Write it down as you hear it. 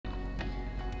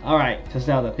Alright, test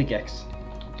out the pickaxe.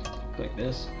 Click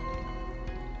this.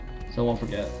 So I won't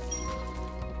forget.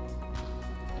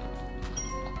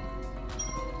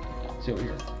 See over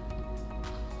here.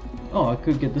 Oh, I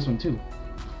could get this one too.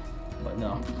 But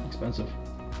no, expensive.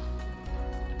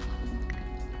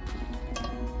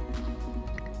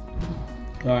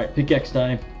 Alright, pickaxe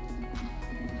time.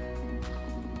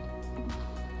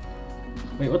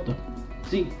 Wait, what the?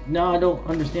 See, now I don't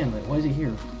understand. Like, why is he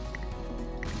here?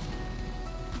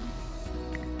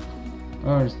 I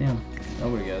don't understand. Oh,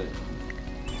 we got it.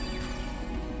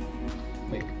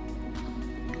 Wait.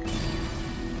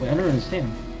 Wait, I don't understand.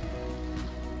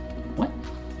 What?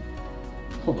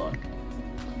 Hold on.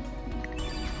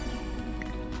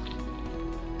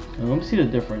 Now, let me see the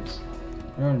difference.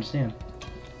 I don't understand.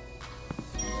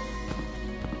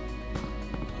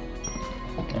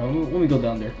 Let me go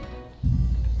down there.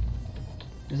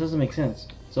 This doesn't make sense.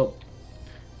 So,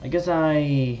 I guess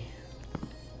I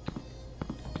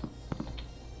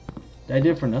did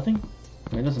it for nothing?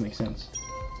 I mean, it doesn't make sense.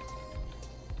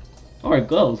 Alright,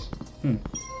 gloves. I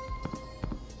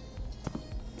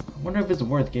wonder if it's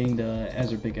worth getting the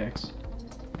Azure pickaxe.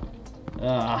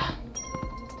 Ah.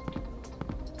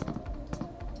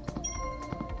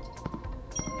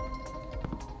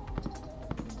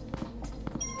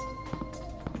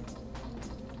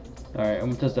 Alright, I'm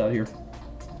gonna test it out here.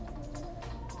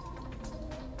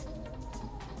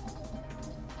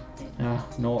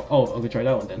 No. Oh, okay, try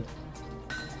that one then.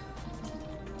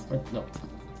 What? No.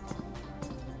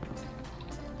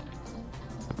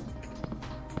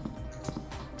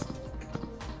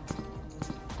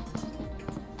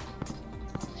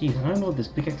 Jeez, I don't know if this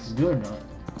pickaxe is good or not.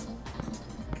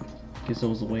 Guess it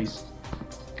was a waste.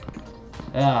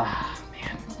 Ah,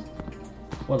 man.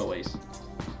 What a waste.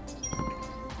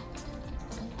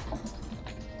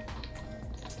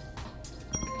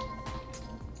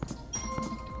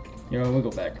 You know, we'll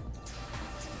go back.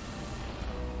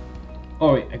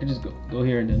 Oh wait, I could just go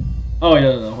here and then. Oh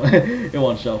yeah, no, it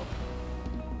won't show.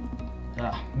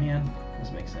 Ah, man,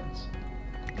 this makes sense.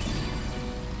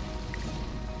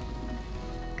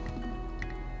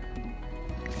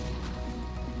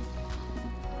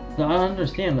 So I don't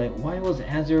understand, like, why was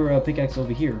Azure pickaxe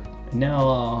over here, and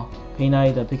now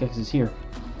P9 the pickaxe is here?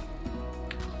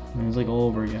 I mean, it's like all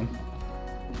over again.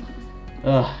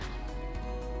 Ugh.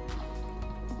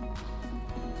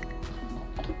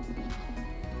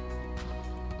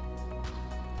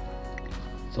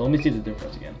 So let me see the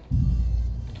difference again.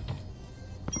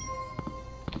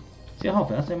 See how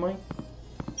fast I mine?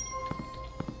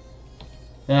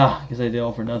 Ah, guess I did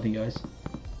all for nothing, guys.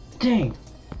 Dang!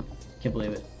 Can't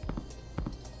believe it.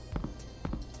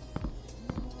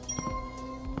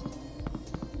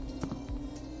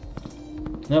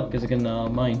 Nope, guess I can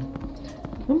mine.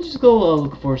 Let me just go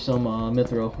look for some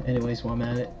mithril anyways while I'm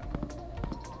at it.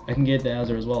 I can get the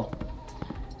Azure as well.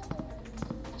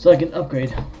 So I can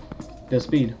upgrade the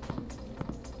speed.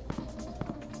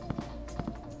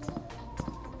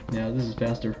 Yeah, this is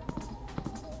faster.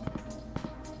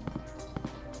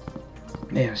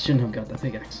 Man, I shouldn't have got the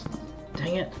pickaxe.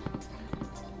 Dang it.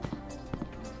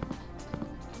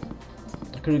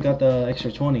 I could have got the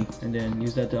extra 20 and then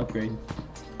used that to upgrade.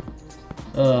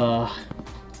 I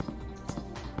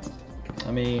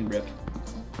mean, rip.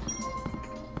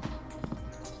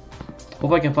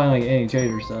 Hope I can find like any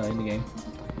traders in the game.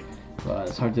 But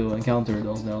it's hard to encounter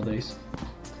those nowadays.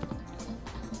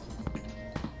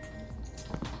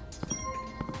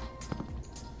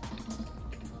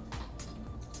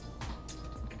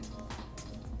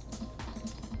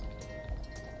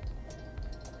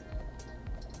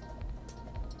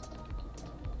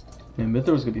 Man,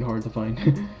 Mythos could be hard to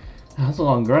find. That's a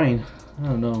long grind. I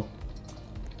don't know.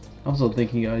 I'm still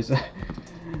thinking, guys. I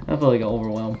feel like I'm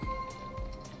overwhelmed.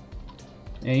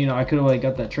 And you know, I could have like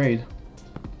got that trade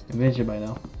eventually by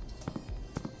now.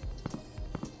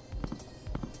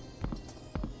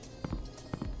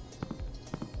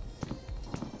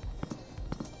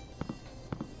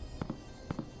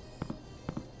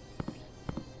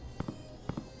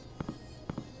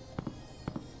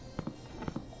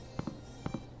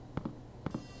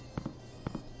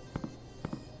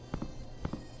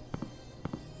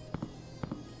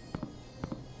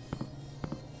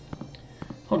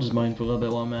 I'll just mine for a little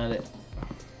bit while I'm at it.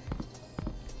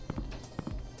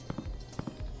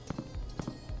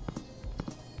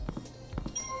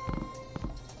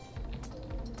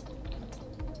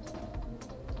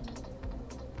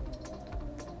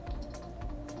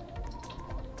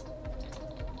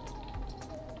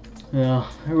 Yeah,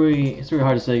 it's really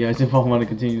hard to say, guys, if I want to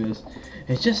continue this.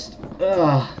 It's just,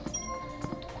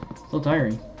 so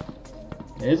tiring.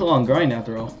 It is a long grind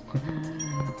after all.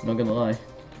 Not gonna lie.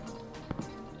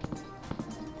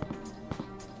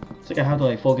 like I have to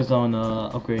like focus on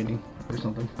upgrading or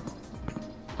something.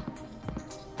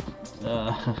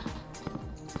 I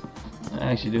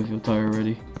actually do feel tired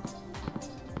already.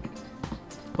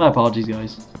 My apologies,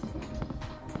 guys.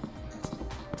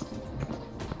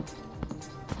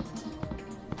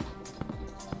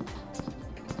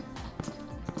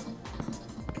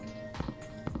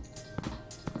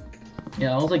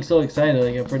 Yeah, I was like so excited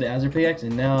like for the Azure pickaxe,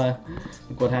 and now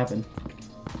look what happened.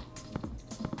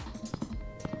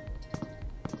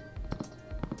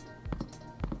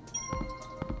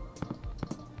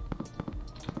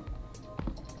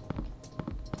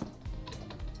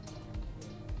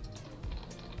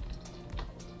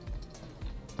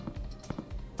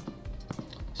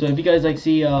 So if you guys like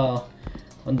see on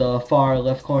the far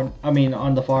left corner, I mean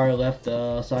on the far left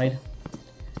side,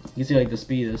 you can see like the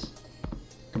speed is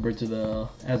compared to the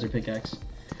Azure pickaxe.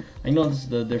 I know this is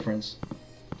the difference.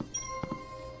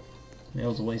 Yeah, it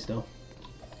was a waste though.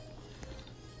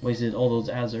 Wasted all those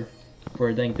Azure for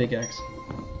a dang pickaxe.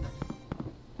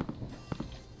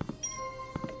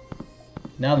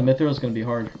 Now the Mithril is gonna be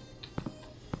hard.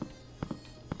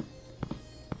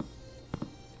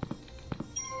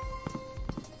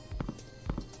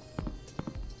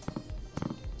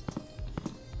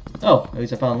 Oh, at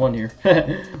least I found one here.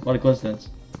 What a coincidence.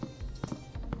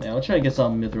 Yeah, I'll try to get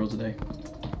some Mithril today.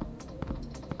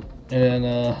 And then,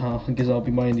 I guess I'll be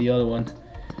mining the other one.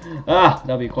 Ah,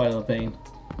 that'll be quite a pain.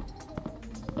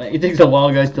 Like, it takes a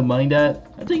while, guys, to mine that.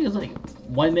 I think it's like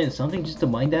 1 minute something just to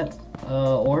mine that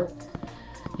ore.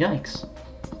 Yikes.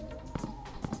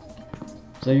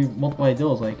 So you multiply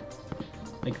those, like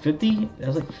 50?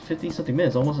 That's like 50 something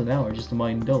minutes, almost an hour just to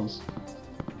mine those.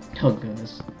 Oh,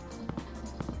 goodness.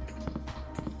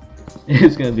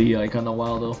 It's gonna be like kinda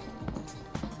wild though.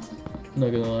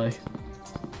 Not gonna lie.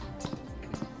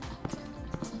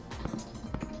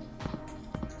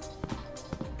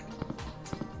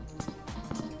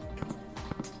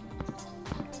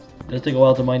 It does take a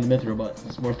while to mine the Mithril, but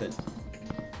it's worth it.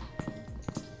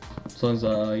 As long as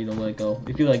you don't let go.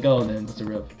 If you let go, then it's a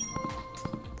rip.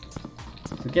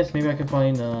 So I guess maybe I can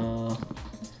find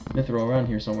Mithril around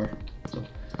here somewhere. So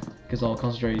I guess I'll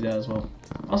concentrate on that as well.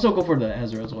 I'll still go for the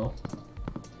Azure as well.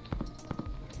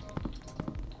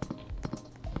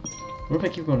 What if I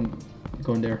keep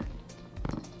going there?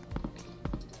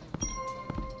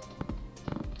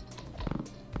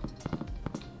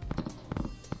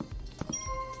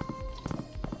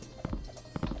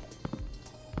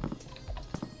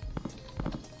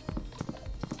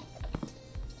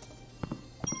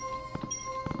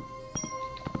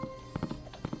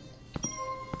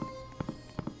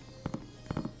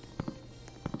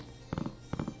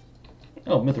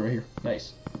 Oh, Mithril right here.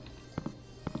 Nice.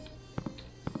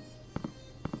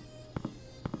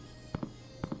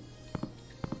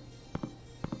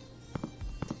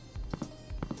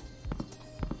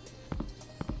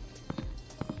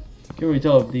 Can't really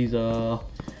tell if these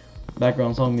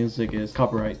background song music is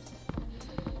copyright.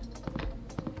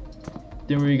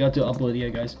 Didn't really got to upload it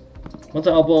yet, guys. Once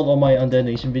I upload all my Undead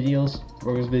Nation videos,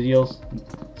 Roblox videos,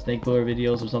 Snake Blower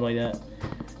videos, or something like that,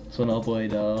 that's when I'll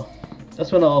upload.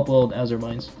 That's when I'll upload Azure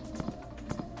Mines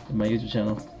in my YouTube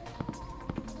channel.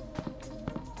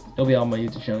 It'll be on my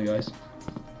YouTube channel, guys.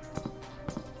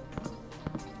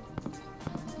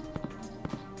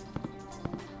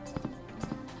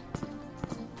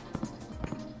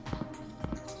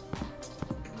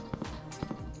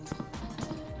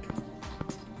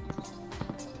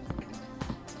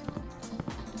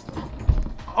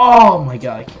 Oh my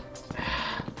god, I can't.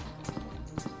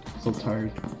 So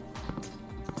tired.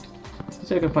 Let's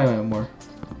see if I can find out more.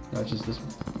 Not just this one.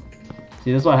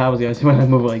 See, that's what happens, guys, when I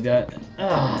move it like that.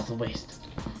 Ah, it's a waste.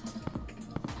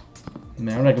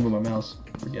 Man, I'm not gonna move my mouse.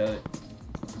 Forget it.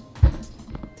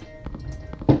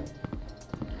 I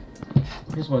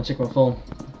just want to check my phone.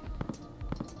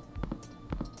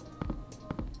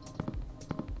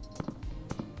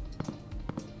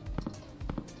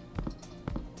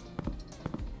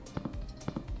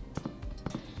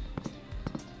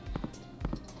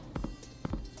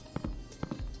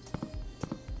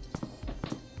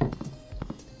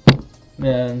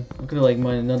 Man, I could have like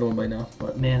mined another one by now,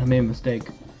 but man, I made a mistake.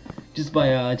 Just by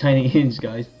a tiny hinge,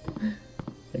 guys.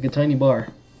 Like a tiny bar,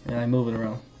 and I move it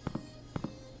around.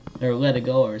 Or let it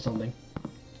go or something.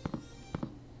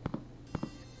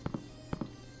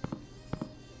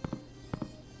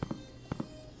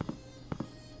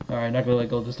 Alright, not gonna let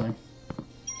go this time.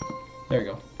 There we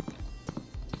go.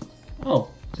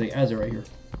 Oh, it's like Azure right here.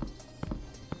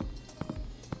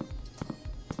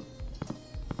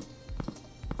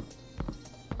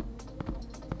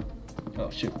 Oh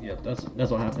shoot, yeah,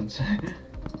 that's what happens.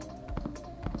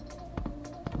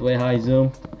 the way how I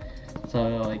zoom. So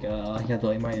like I have to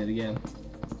like mine it again.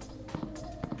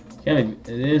 Yeah, it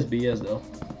is BS though.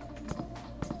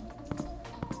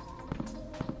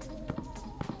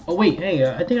 Oh wait, hey,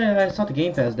 I think I saw the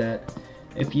Game Pass that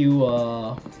if you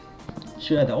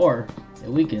shoot at the R, it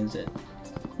weakens it.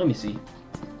 Let me see.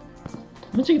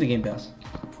 I'm gonna check the Game Pass.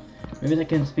 Maybe that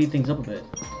can speed things up a bit.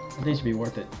 I think it should be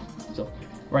worth it. So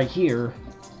right here,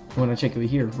 when I check over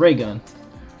here, ray gun.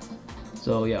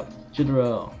 So yeah, shoot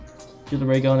the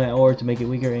ray gun at R to make it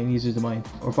weaker and easier to mine,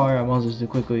 or fire at monsters to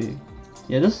quickly.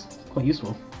 Yeah, this is quite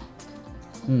useful.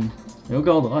 Look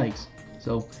at all the likes.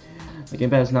 So the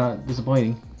Game Pass is not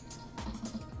disappointing.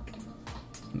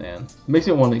 Man, it makes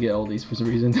me want to get all these for some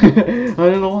reason. I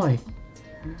don't know why.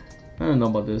 I don't know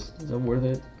about this. Is that worth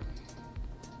it?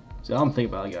 So I'm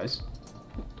thinking about it, guys.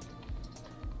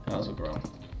 How's it grow?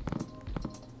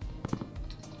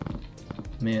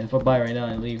 Man, if I buy right now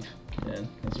and leave, then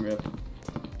that's a rip.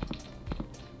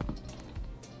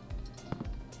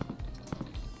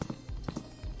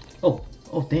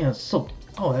 Oh damn, it's so.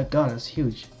 Oh, that gun is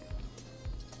huge.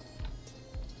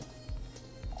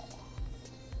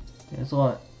 Yeah, that's a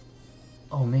lot.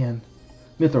 Oh man,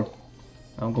 Mithril.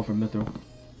 I'm going for Mithril.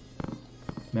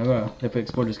 Man, I'm gonna definitely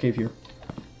explore this cave here.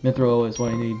 Mithril is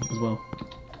what I need as well.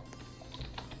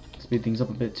 Speed things up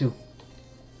a bit too.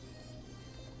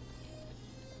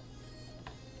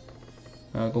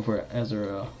 I'll go for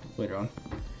Azure later on.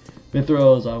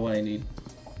 Mithril is what I need.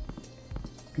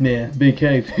 Man, big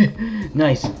cave.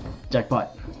 Nice.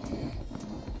 Jackpot.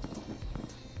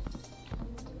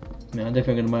 Man, I'm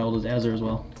definitely gonna mine all those Azure as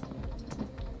well.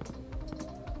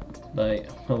 But,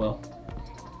 oh well.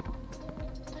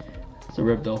 It's a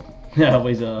rip though. Yeah,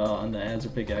 always on the Azure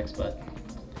pickaxe, but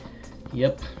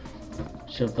yep.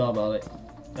 Should have thought about it.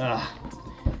 I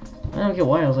don't get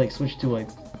why I was like switched to like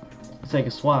it's like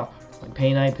a swap. Like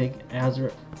Painite pick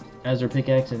Azure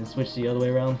pickaxe and switch the other way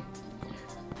around.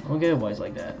 I don't get why it's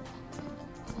like that.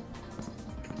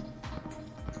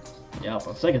 Yeah,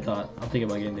 on second thought, I'm thinking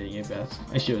about getting the Game Pass.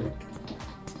 I should.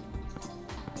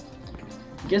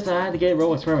 Guess I had to get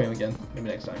Roblox Premium again. Maybe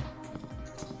next time.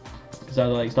 Cause I'd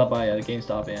like stop by at a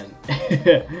GameStop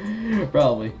and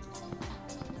probably.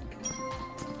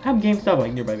 I have a GameStop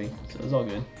like nearby me, so it's all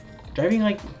good. Driving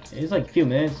like it's like a few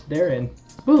minutes there and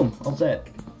boom, all set.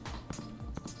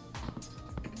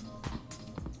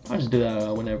 I'll just do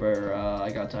that whenever I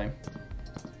got time.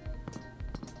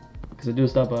 Because I do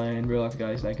stop by in real life,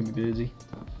 guys, that can be busy.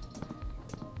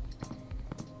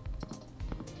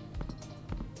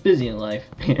 Busy in life,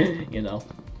 you know.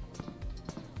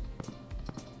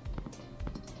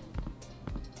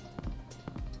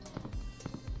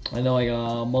 I know like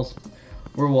most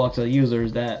Roblox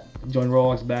users that joined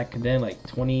Roblox back then, like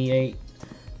 2008,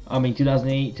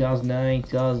 2009,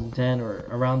 2010, or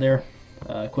around there,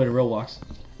 quit Roblox.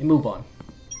 And move on.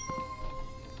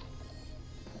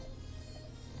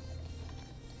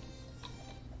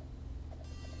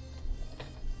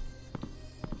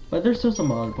 But there's still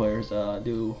some other players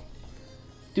do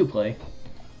play.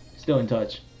 Still in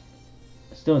touch.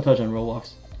 Still in touch on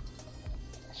Roblox.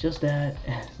 It's just that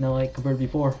it's not like compared to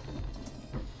before.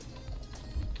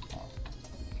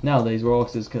 Nowadays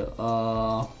Roblox is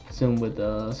consumed with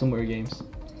similar games.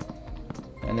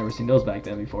 I've never seen those back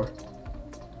then before.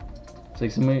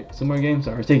 It's like similar games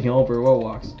are taking over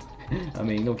Roblox. I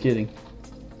mean, no kidding.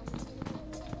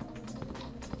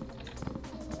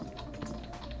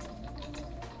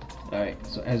 Alright,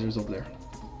 so Azure's over there.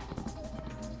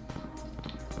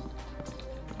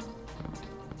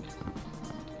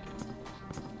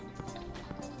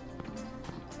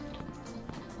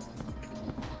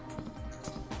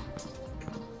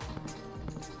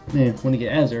 Man, when you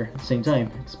get Azure at the same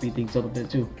time, speed things up a bit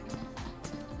too.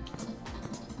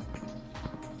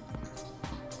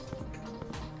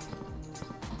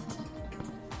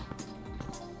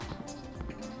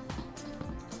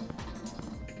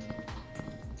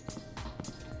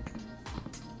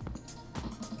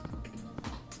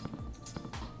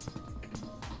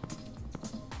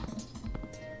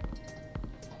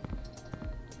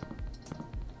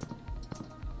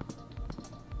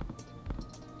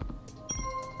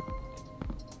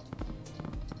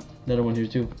 Another one here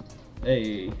too.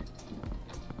 Hey,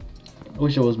 I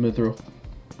wish it was Mithril.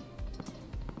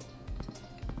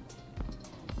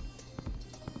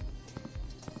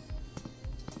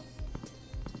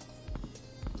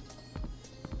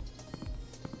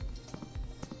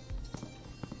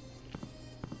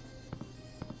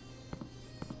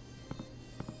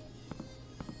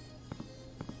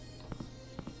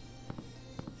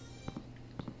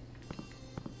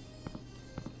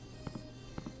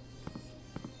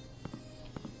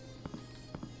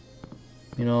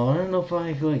 You know, I don't know if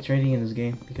I feel like trading in this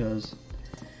game because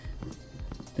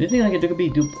do you think like there could be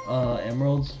dupe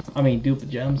emeralds? I mean dupe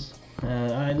gems.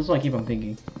 That's what I keep on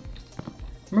thinking.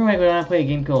 Remember like, when I played a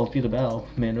game called Feud of Battle?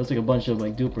 Man, there was like a bunch of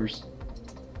like dupers,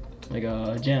 like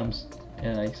gems,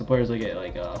 and like some players like get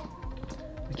like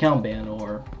account ban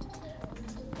or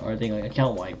I think like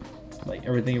account wipe, like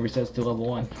everything resets to level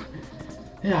 1.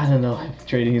 Yeah, I don't know if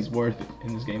trading is worth it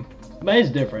in this game, but it's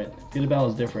different. Feud of Battle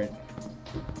is different.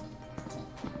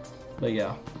 But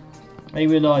yeah,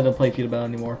 even though I don't play Feud of Battle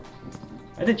anymore,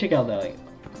 I did check out that like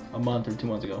a month or 2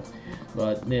 months ago,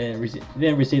 but they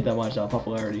didn't receive that much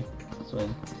popularity. So I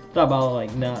thought about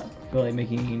like not feel like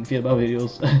making Feud of Battle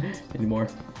videos anymore.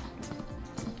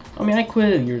 I mean, I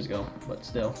quit it years ago, but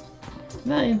still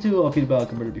not into Feud of Battle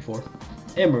compared to before,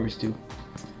 and Murders too.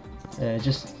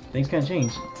 Just things kind of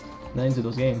changed. Not into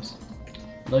those games.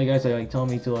 I know you guys are like telling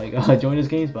me to like join those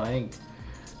games, but I ain't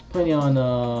planning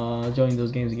on joining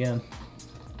those games again.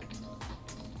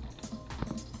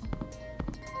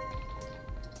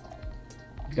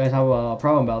 If you guys have a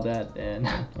problem about that, then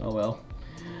oh well.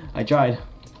 I tried.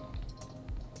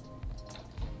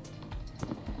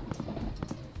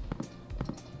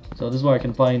 So this is where I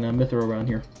can find Mithril around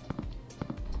here.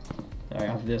 Alright,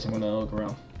 after this I'm gonna look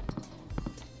around.